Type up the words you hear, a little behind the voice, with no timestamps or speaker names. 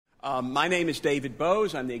My name is David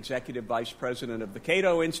Bose. I'm the Executive Vice President of the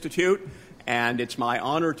Cato Institute, and it's my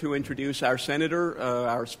honor to introduce our senator,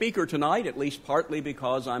 our speaker tonight, at least partly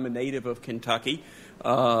because I'm a native of Kentucky.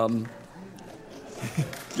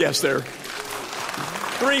 Yes, there are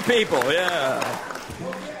three people, yeah.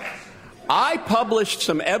 I published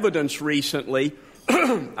some evidence recently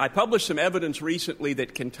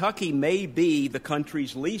that Kentucky may be the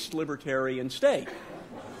country's least libertarian state.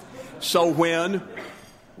 So when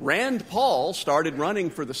Rand Paul started running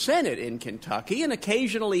for the Senate in Kentucky, and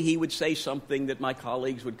occasionally he would say something that my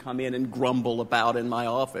colleagues would come in and grumble about in my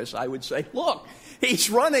office, I would say, look, he's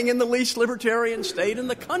running in the least libertarian state in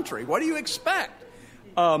the country. What do you expect?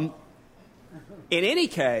 In any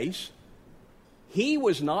case, he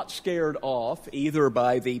was not scared off either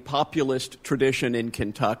by the populist tradition in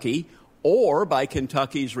Kentucky or by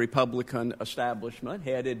Kentucky's Republican establishment,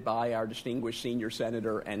 headed by our distinguished senior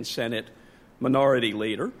senator and Senate minority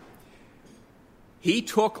leader. He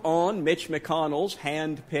took on Mitch McConnell's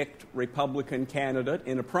hand-picked Republican candidate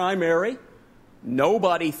in a primary.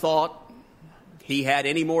 Nobody thought he had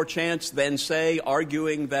any more chance than, say,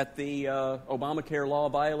 arguing that the Obamacare law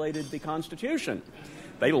violated the Constitution.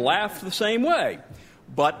 They laughed the same way.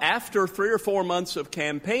 But after 3 or 4 months of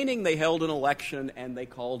campaigning, they held an election and they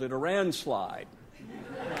called it a landslide.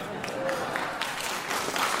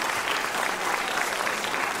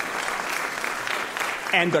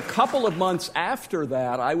 And a couple of months after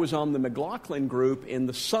that, I was on the McLaughlin group in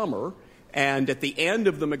the summer, and at the end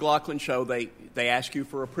of the McLaughlin show, they ask you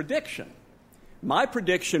for a prediction. My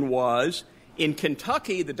prediction was, in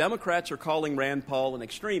Kentucky, the Democrats are calling Rand Paul an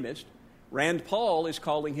extremist. Rand Paul is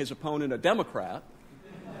calling his opponent a Democrat.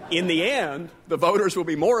 In the end, the voters will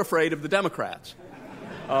be more afraid of the Democrats.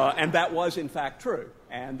 And that was, in fact, true.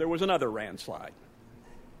 And there was another landslide.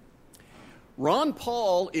 Ron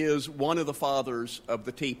Paul is one of the fathers of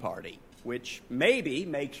the Tea Party, which maybe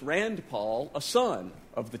makes Rand Paul a son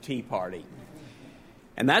of the Tea Party.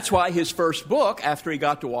 And that's why his first book, after he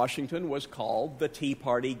got to Washington, was called The Tea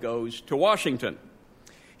Party Goes to Washington.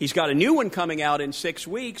 He's got a new one coming out in 6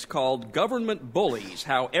 weeks called Government Bullies: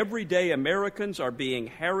 How Everyday Americans Are Being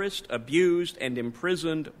Harassed, Abused, and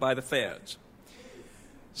Imprisoned by the Feds.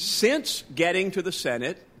 Since getting to the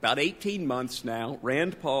Senate, about 18 months now,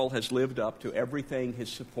 Rand Paul has lived up to everything his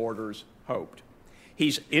supporters hoped.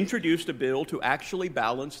 He's introduced a bill to actually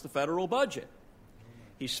balance the federal budget.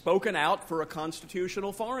 He's spoken out for a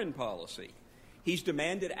constitutional foreign policy. He's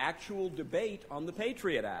demanded actual debate on the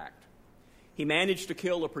Patriot Act. He managed to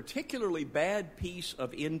kill a particularly bad piece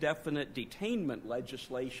of indefinite detainment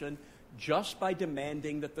legislation just by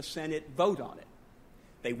demanding that the Senate vote on it.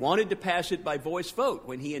 They wanted to pass it by voice vote.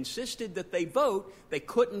 When he insisted that they vote, they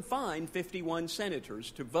couldn't find 51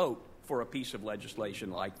 senators to vote for a piece of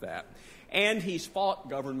legislation like that. And he's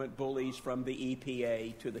fought government bullies from the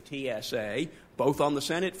EPA to the TSA, both on the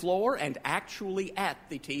Senate floor and actually at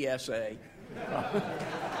the TSA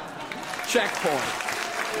checkpoint.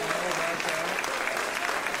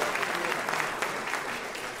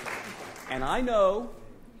 And I know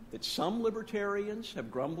that some libertarians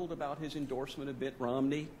have grumbled about his endorsement of Mitt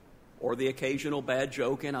Romney or the occasional bad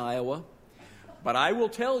joke in Iowa. But I will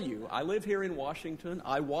tell you, I live here in Washington.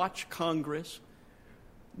 I watch Congress.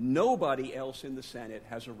 Nobody else in the Senate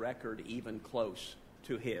has a record even close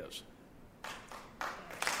to his.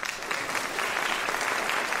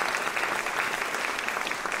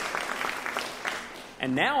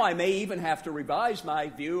 And now I may even have to revise my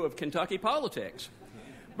view of Kentucky politics,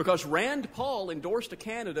 because Rand Paul endorsed a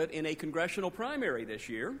candidate in a congressional primary this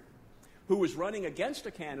year who was running against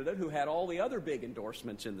a candidate who had all the other big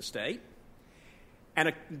endorsements in the state.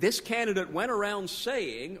 And this candidate went around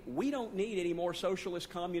saying, we don't need any more socialist,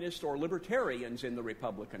 communists, or libertarians in the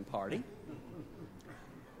Republican Party.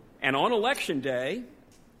 And on Election Day,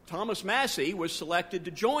 Thomas Massie was selected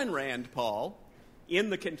to join Rand Paul in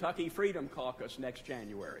the Kentucky Freedom Caucus next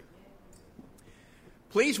January.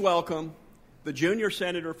 Please welcome the junior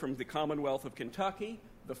senator from the Commonwealth of Kentucky,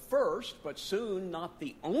 the first, but soon not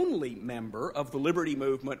the only member of the Liberty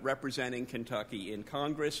Movement representing Kentucky in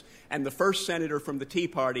Congress, and the first senator from the Tea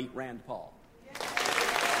Party, Rand Paul.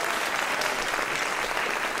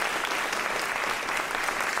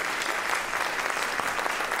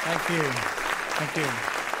 Thank you. Thank you.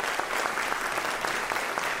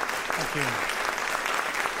 Thank you.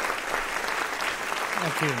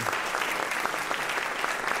 Thank you.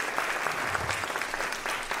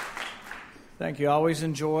 Thank you. I always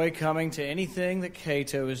enjoy coming to anything that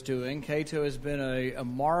Cato is doing. Cato has been a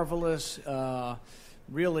marvelous,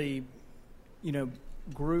 really,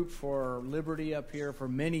 group for liberty up here for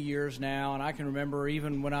many years now. And I can remember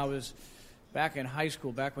even when I was back in high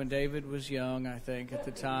school, back when David was young, I think, at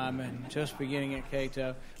the time, and just beginning at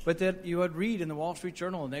Cato. But that you would read in the Wall Street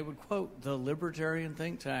Journal, and they would quote the libertarian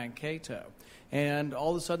think tank, Cato. And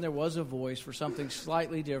all of a sudden there was a voice for something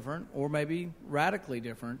slightly different, or maybe radically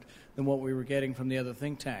different, than what we were getting from the other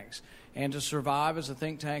think tanks. And to survive as a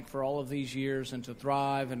think tank for all of these years and to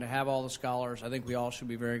thrive and to have all the scholars, I think we all should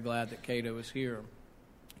be very glad that Cato is here.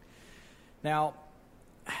 Now,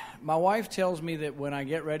 my wife tells me that when I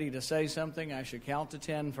get ready to say something, I should count to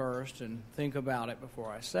 10 first and think about it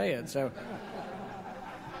before I say it. So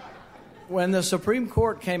when the Supreme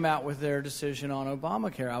Court came out with their decision on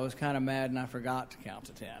Obamacare, I was kind of mad and I forgot to count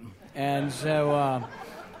to 10. And so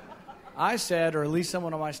I said, or at least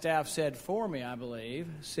someone on my staff said for me, I believe,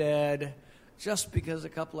 said, just because a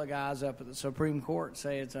couple of guys up at the Supreme Court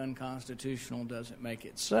say it's unconstitutional doesn't make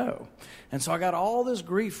it so. And so I got all this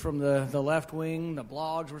grief from the left wing. The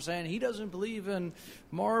blogs were saying he doesn't believe in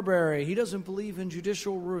Marbury. He doesn't believe in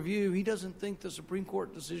judicial review. He doesn't think the Supreme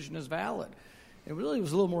Court decision is valid. It really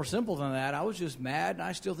was a little more simple than that. I was just mad, and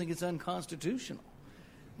I still think it's unconstitutional.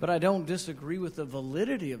 But I don't disagree with the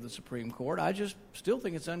validity of the Supreme Court. I just still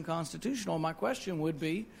think it's unconstitutional. My question would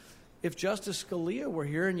be, if Justice Scalia were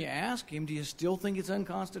here and you ask him, do you still think it's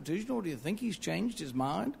unconstitutional? Do you think he's changed his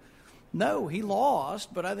mind? No, he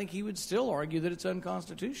lost, but I think he would still argue that it's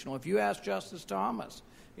unconstitutional. If you ask Justice Thomas,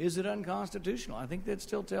 is it unconstitutional? I think they'd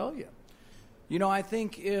still tell you. You know, I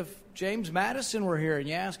think if James Madison were here and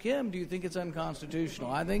you ask him, do you think it's unconstitutional?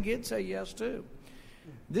 I think he'd say yes, too.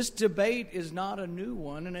 This debate is not a new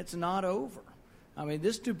one, and it's not over. I mean,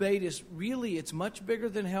 this debate is really, it's much bigger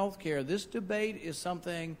than health care. This debate is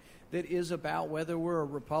something that is about whether we're a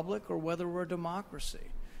republic or whether we're a democracy,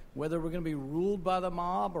 whether we're going to be ruled by the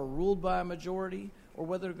mob or ruled by a majority, or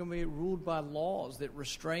whether we're going to be ruled by laws that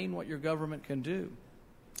restrain what your government can do.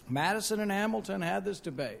 Madison and Hamilton had this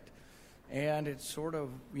debate, and it's sort of,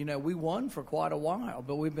 you know, we won for quite a while,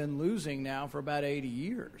 but we've been losing now for about 80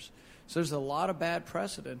 years. So there's a lot of bad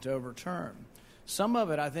precedent to overturn. Some of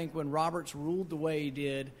it, I think, when Roberts ruled the way he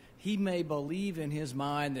did, he may believe in his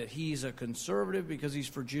mind that he's a conservative because he's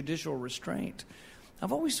for judicial restraint.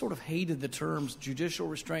 I've always sort of hated the terms judicial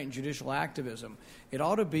restraint and judicial activism. It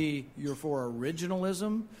ought to be you're for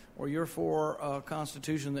originalism or you're for a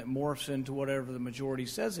constitution that morphs into whatever the majority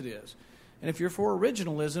says it is. And if you're for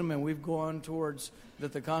originalism and we've gone towards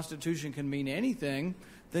that the Constitution can mean anything,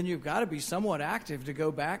 then you've got to be somewhat active to go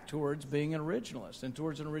back towards being an originalist and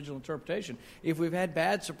towards an original interpretation. If we've had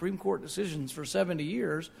bad Supreme Court decisions for 70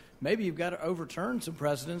 years, maybe you've got to overturn some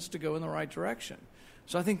precedents to go in the right direction.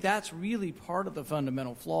 So I think that's really part of the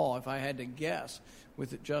fundamental flaw, if I had to guess,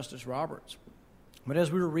 with Justice Roberts. But as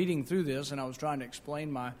we were reading through this, and I was trying to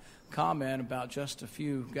explain my comment about just a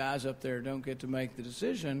few guys up there don't get to make the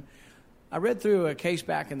decision, I read through a case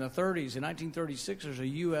back in the 30s. In 1936, there's a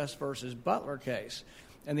U.S. versus Butler case.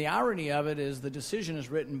 And the irony of it is the decision is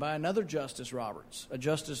written by another Justice Roberts, a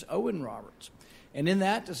Justice Owen Roberts. And in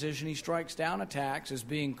that decision, he strikes down a tax as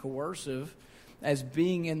being coercive, as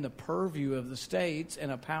being in the purview of the states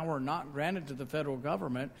and a power not granted to the federal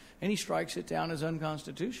government, and he strikes it down as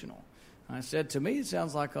unconstitutional. I said, to me, it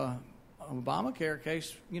sounds like a Obamacare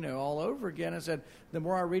case, you know, all over again. I said, the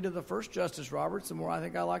more I read of the first Justice Roberts, the more I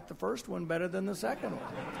think I like the first one better than the second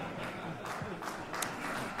one.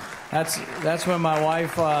 That's when my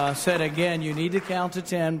wife said, again, you need to count to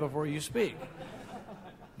 10 before you speak.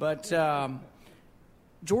 But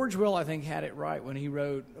George Will, I think, had it right when he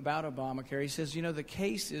wrote about Obamacare. He says, you know, the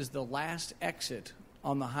case is the last exit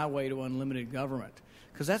on the highway to unlimited government.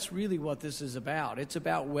 Because that's really what this is about. It's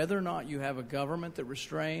about whether or not you have a government that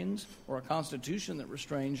restrains or a constitution that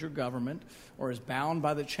restrains your government or is bound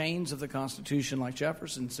by the chains of the Constitution, like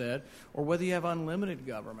Jefferson said, or whether you have unlimited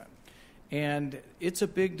government. And it's a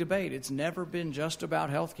big debate. It's never been just about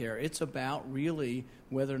health care. It's about really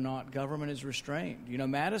whether or not government is restrained. You know,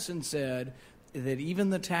 Madison said that even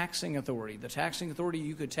the taxing authority,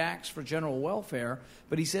 you could tax for general welfare,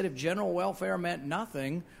 but he said if general welfare meant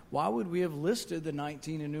nothing, why would we have listed the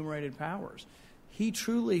 19 enumerated powers? He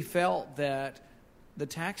truly felt that the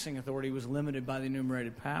taxing authority was limited by the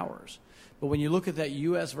enumerated powers. But when you look at that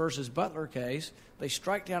U.S. versus Butler case, they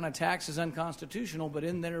strike down a tax as unconstitutional, but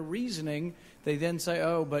in their reasoning, they then say,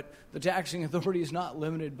 oh, but the taxing authority is not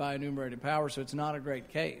limited by enumerated powers, so it's not a great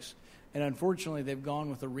case. And unfortunately, they've gone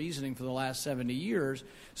with the reasoning for the last 70 years.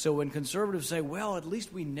 So when conservatives say, well, at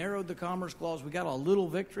least we narrowed the Commerce Clause, we got a little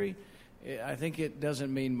victory, I think it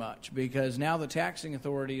doesn't mean much, because now the taxing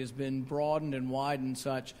authority has been broadened and widened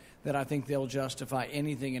such that I think they'll justify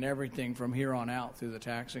anything and everything from here on out through the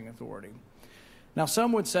taxing authority. Now,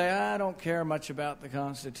 some would say, I don't care much about the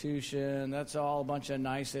Constitution. That's all a bunch of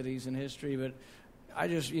niceties in history. But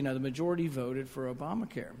the majority voted for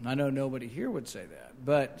Obamacare. I know nobody here would say that,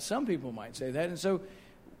 but some people might say that. And so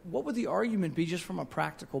what would the argument be just from a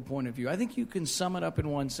practical point of view? I think you can sum it up in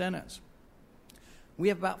one sentence. We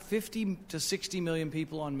have about 50 to 60 million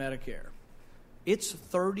people on Medicare. It's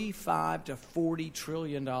 $35 to $40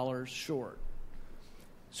 trillion short.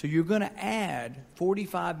 So you're going to add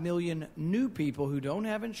 45 million new people who don't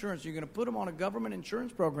have insurance. You're going to put them on a government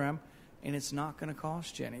insurance program, and it's not going to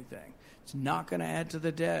cost you anything. It's not going to add to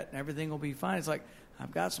the debt, and everything will be fine. It's like,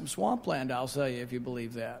 I've got some swampland, I'll sell you if you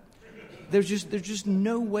believe that. There's just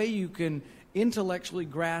no way you can intellectually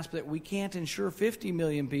grasp that we can't insure 50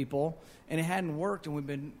 million people, and it hadn't worked, and we've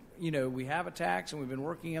been, we have a tax, and we've been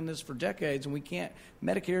working on this for decades, and we can't.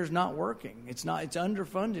 Medicare's not working. It's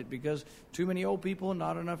underfunded because too many old people and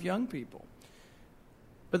not enough young people.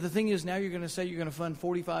 But the thing is, now you're going to say you're going to fund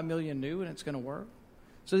 45 million new, and it's going to work.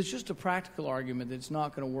 So it's just a practical argument that it's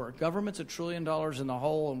not going to work. Government's $1 trillion in the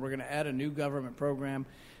hole, and we're going to add a new government program.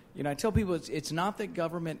 I tell people it's not that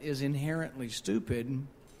government is inherently stupid,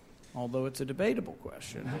 although it's a debatable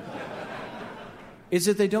question. It's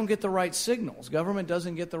that they don't get the right signals. Government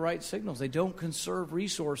doesn't get the right signals. They don't conserve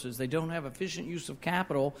resources. They don't have efficient use of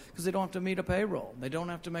capital because they don't have to meet a payroll. They don't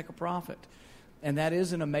have to make a profit. And that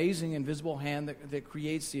is an amazing invisible hand that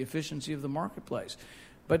creates the efficiency of the marketplace.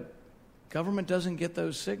 But government doesn't get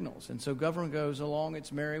those signals. And so government goes along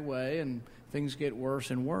its merry way, and things get worse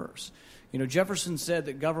and worse. Jefferson said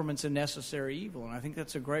that government's a necessary evil, and I think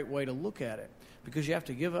that's a great way to look at it, because you have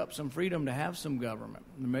to give up some freedom to have some government.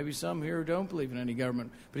 There may be some here who don't believe in any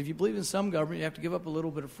government, but if you believe in some government, you have to give up a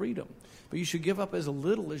little bit of freedom. But you should give up as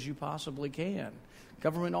little as you possibly can.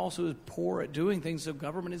 Government also is poor at doing things, so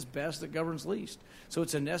government is best that governs least. So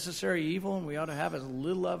it's a necessary evil, and we ought to have as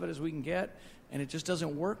little of it as we can get, and it just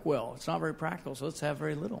doesn't work well. It's not very practical, so let's have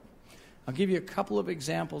very little. I'll give you a couple of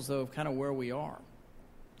examples, though, of kind of where we are.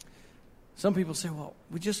 Some people say, well,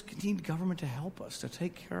 we just need government to help us, to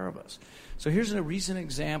take care of us. So here's a recent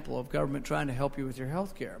example of government trying to help you with your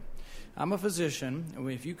health care. I'm a physician, and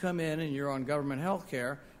if you come in and you're on government health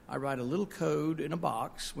care, I write a little code in a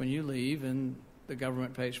box when you leave, and the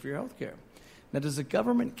government pays for your health care. Now, does the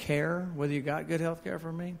government care whether you got good health care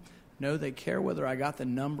from me? No, they care whether I got the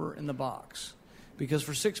number in the box. Because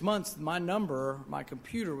for 6 months, my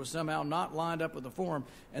computer was somehow not lined up with the form,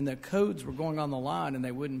 and the codes were going on the line, and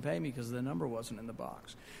they wouldn't pay me because the number wasn't in the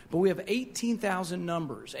box. But we have 18,000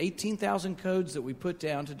 numbers, 18,000 codes that we put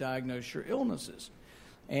down to diagnose your illnesses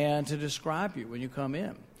and to describe you when you come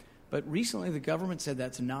in. But recently, the government said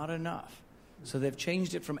that's not enough. So they've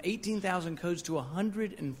changed it from 18,000 codes to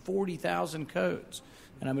 140,000 codes.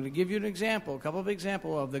 And I'm going to give you a couple of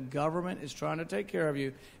examples of the government is trying to take care of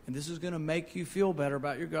you, and this is going to make you feel better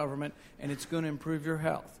about your government, and it's going to improve your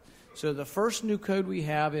health. So the first new code we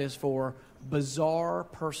have is for bizarre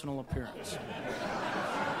personal appearance.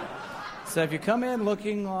 So if you come in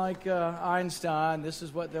looking like Einstein, this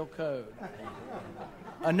is what they'll code.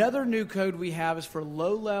 Another new code we have is for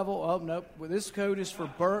low level. Oh nope, this code is for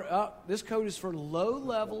low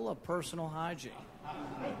level of personal hygiene.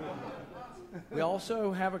 We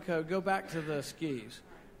also have a code, go back to the skis.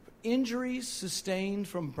 Injuries sustained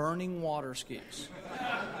from burning water skis.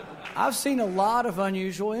 I've seen a lot of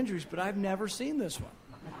unusual injuries, but I've never seen this one.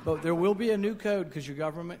 But there will be a new code because your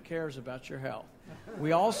government cares about your health.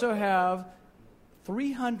 We also have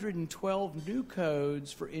 312 new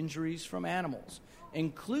codes for injuries from animals,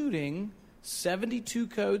 including 72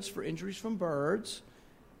 codes for injuries from birds,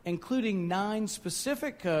 including 9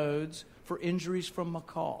 specific codes for injuries from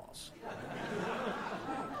macaws.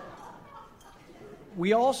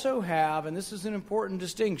 We also have, and this is an important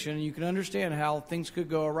distinction, and you can understand how things could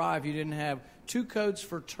go awry if you didn't have 2 codes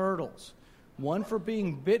for turtles. One for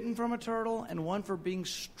being bitten from a turtle and one for being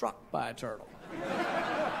struck by a turtle.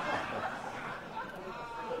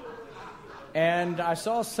 And I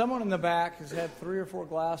saw someone in the back who's had 3 or 4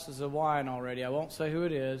 glasses of wine already. I won't say who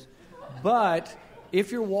it is. But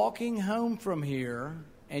if you're walking home from here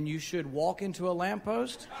and you should walk into a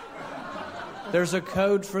lamppost, there's a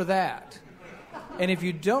code for that. And if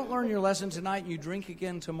you don't learn your lesson tonight, you drink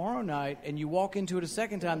again tomorrow night, and you walk into it a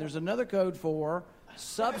second time, there's another code for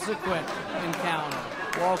subsequent encounter,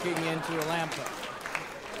 walking into a lamppost.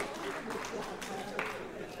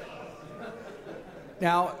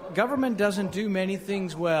 Now, government doesn't do many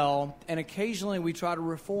things well, and occasionally we try to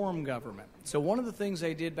reform government. So one of the things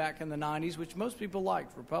they did back in the 90s, which most people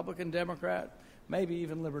liked, Republican, Democrat, maybe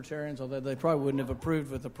even libertarians, although they probably wouldn't have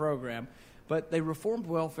approved with the program, but they reformed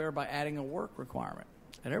welfare by adding a work requirement.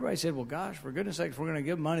 And everybody said, well, gosh, for goodness sakes, we're going to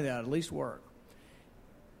give money that at least work.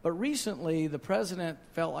 But recently, the president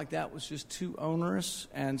felt like that was just too onerous,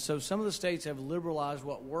 and so some of the states have liberalized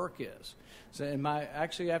what work is. So,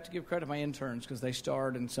 actually, I have to give credit to my interns because they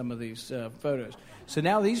starred in some of these photos. So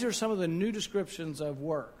now these are some of the new descriptions of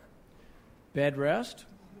work: bed rest,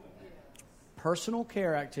 personal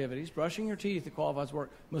care activities, brushing your teeth that qualifies as work,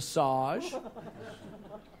 massage,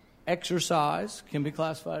 exercise can be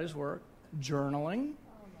classified as work, journaling,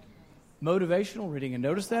 motivational reading, and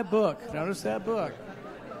notice that book.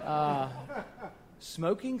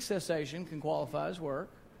 Smoking cessation can qualify as work.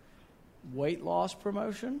 Weight loss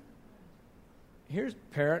promotion. Here's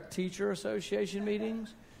parent-teacher association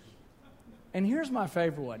meetings. And here's my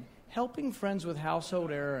favorite one: helping friends with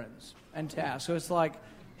household errands and tasks. So it's like,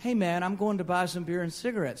 hey, man, I'm going to buy some beer and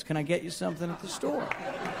cigarettes. Can I get you something at the store?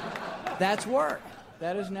 That's work.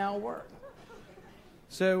 That is now work.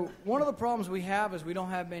 So one of the problems we have is we don't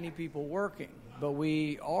have many people working, but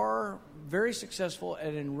we are very successful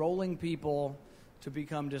at enrolling people to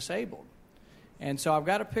become disabled. And so I've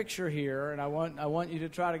got a picture here, and I want you to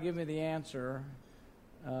try to give me the answer.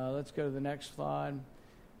 Let's go to the next slide.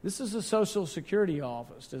 This is a Social Security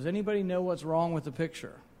office. Does anybody know what's wrong with the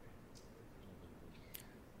picture?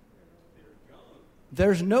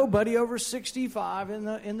 There's nobody over 65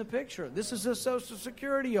 in the picture. This is a Social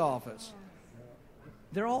Security office.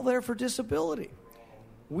 They're all there for disability.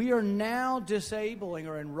 We are now disabling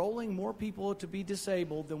or enrolling more people to be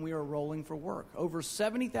disabled than we are enrolling for work. Over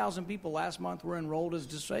 70,000 people last month were enrolled as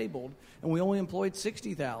disabled, and we only employed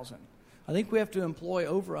 60,000. I think we have to employ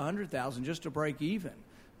over 100,000 just to break even,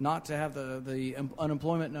 not to have the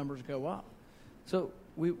unemployment numbers go up. So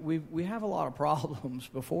we have a lot of problems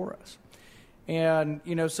before us. And,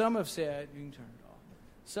 some have said, you can turn it off.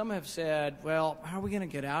 Some have said, well, how are we going to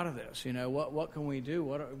get out of this? What can we do?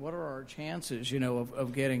 What are our chances,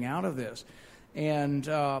 of getting out of this? And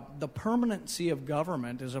the permanency of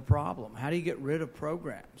government is a problem. How do you get rid of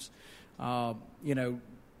programs?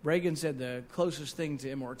 Reagan said the closest thing to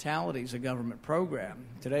immortality is a government program.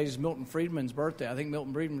 Today's Milton Friedman's birthday. I think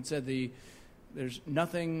Milton Friedman said there's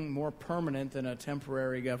nothing more permanent than a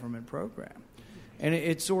temporary government program. And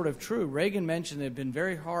it's sort of true. Reagan mentioned it had been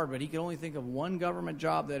very hard, but he could only think of one government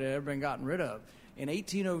job that had ever been gotten rid of. In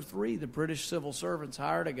 1803, the British civil servants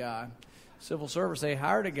hired a guy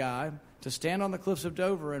to stand on the cliffs of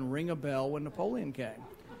Dover and ring a bell when Napoleon came.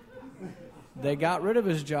 They got rid of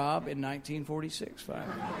his job in 1946,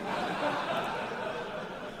 finally.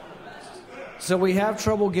 So we have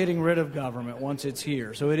trouble getting rid of government once it's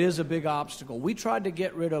here. So it is a big obstacle. We tried to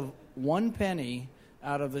get rid of 1 penny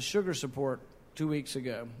out of the sugar support 2 weeks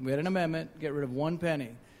ago. We had an amendment, get rid of 1 penny.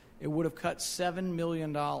 It would have cut $7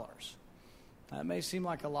 million. That may seem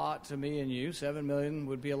like a lot to me and you. $7 million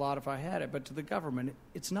would be a lot if I had it, but to the government,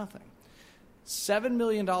 it's nothing. $7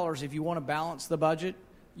 million, if you want to balance the budget,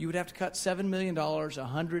 you would have to cut $7 million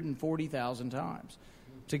 140,000 times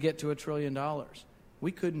to get to $1 trillion.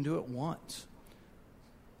 We couldn't do it once.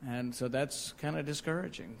 And so that's kind of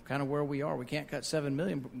discouraging, kind of where we are. We can't cut $7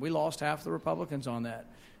 million. We lost half the Republicans on that.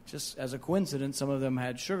 Just as a coincidence, some of them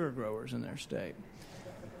had sugar growers in their state.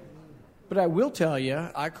 But I will tell you,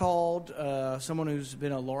 I called someone who's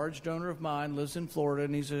been a large donor of mine, lives in Florida,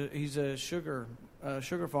 and he's a sugar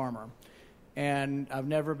farmer. And I've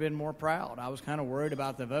never been more proud. I was kind of worried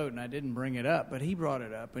about the vote, and I didn't bring it up, but he brought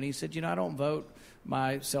it up. And he said, I don't vote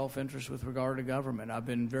my self-interest with regard to government. I've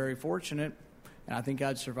been very fortunate, and I think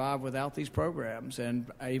I'd survive without these programs. And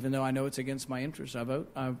even though I know it's against my interests,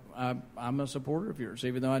 I'm a supporter of yours,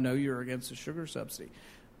 even though I know you're against the sugar subsidy.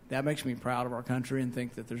 That makes me proud of our country and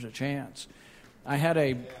think that there's a chance. I had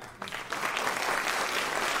a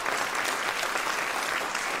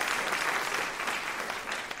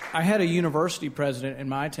university president in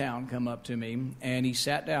my town come up to me, and he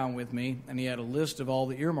sat down with me, and he had a list of all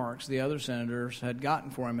the earmarks the other senators had gotten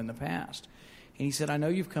for him in the past. And he said, I know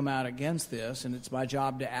you've come out against this, and it's my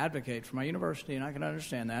job to advocate for my university, and I can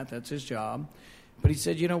understand that. That's his job. But he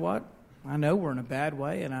said, you know what? I know we're in a bad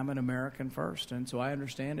way, and I'm an American first, and so I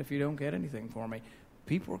understand if you don't get anything for me.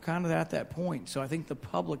 People are kind of at that point, so I think the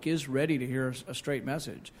public is ready to hear a straight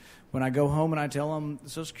message. When I go home and I tell them the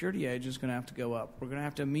Social Security age is going to have to go up, we're going to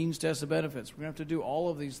have to means test the benefits, we're going to have to do all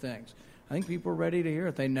of these things. I think people are ready to hear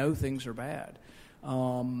it. They know things are bad.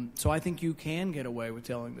 So I think you can get away with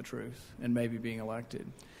telling the truth and maybe being elected.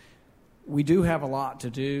 We do have a lot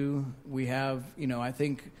to do. We have, I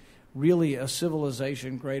think, really a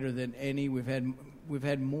civilization greater than any. We've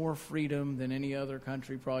had more freedom than any other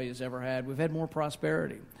country probably has ever had. We've had more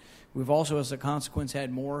prosperity. We've also, as a consequence,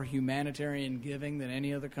 had more humanitarian giving than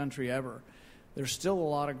any other country ever. There's still a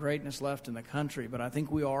lot of greatness left in the country, but I think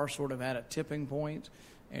we are sort of at a tipping point,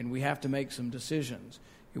 and we have to make some decisions.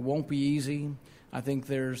 It won't be easy. I think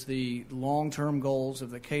there's the long-term goals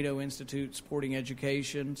of the Cato Institute, supporting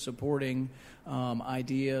education, supporting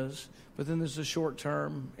ideas. But then there's the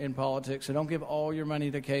short-term in politics. So don't give all your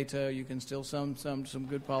money to Cato. You can still some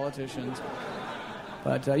good politicians.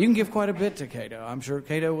 But you can give quite a bit to Cato. I'm sure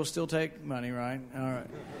Cato will still take money, right? All right.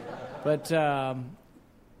 But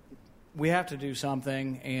we have to do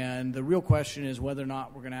something, and the real question is whether or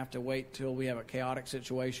not we're going to have to wait till we have a chaotic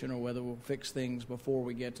situation or whether we'll fix things before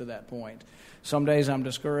we get to that point. Some days I'm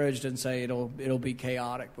discouraged and say it'll be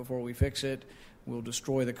chaotic before we fix it. We'll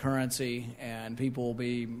destroy the currency, and people will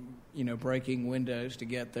be, breaking windows to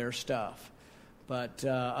get their stuff. But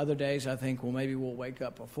other days I think, maybe we'll wake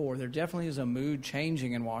up before. There definitely is a mood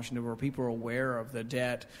changing in Washington where people are aware of the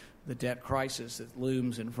debt crisis that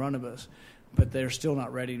looms in front of us. But they're still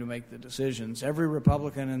not ready to make the decisions. Every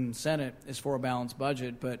Republican in the Senate is for a balanced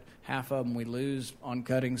budget, but half of them we lose on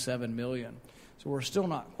cutting $7 million. So we're still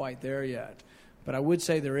not quite there yet. But I would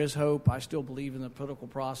say there is hope. I still believe in the political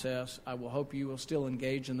process. I will hope you will still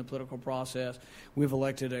engage in the political process. We've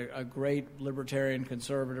elected a great libertarian,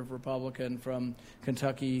 conservative Republican from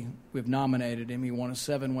Kentucky. We've nominated him. He won a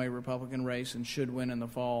 7-way Republican race and should win in the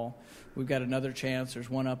fall. We've got another chance. There's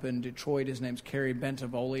one up in Detroit. His name's Kerry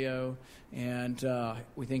Bentivolio, and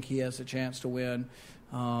we think he has a chance to win.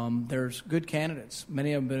 There's good candidates.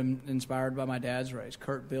 Many of them have been inspired by my dad's race.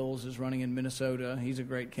 Kurt Bills is running in Minnesota. He's a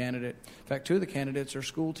great candidate. In fact, 2 of the candidates are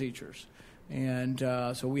school teachers. And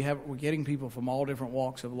so we're getting people from all different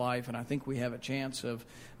walks of life, and I think we have a chance of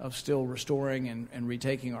still restoring and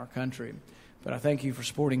retaking our country. But I thank you for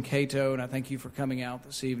supporting Cato, and I thank you for coming out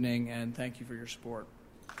this evening, and thank you for your support.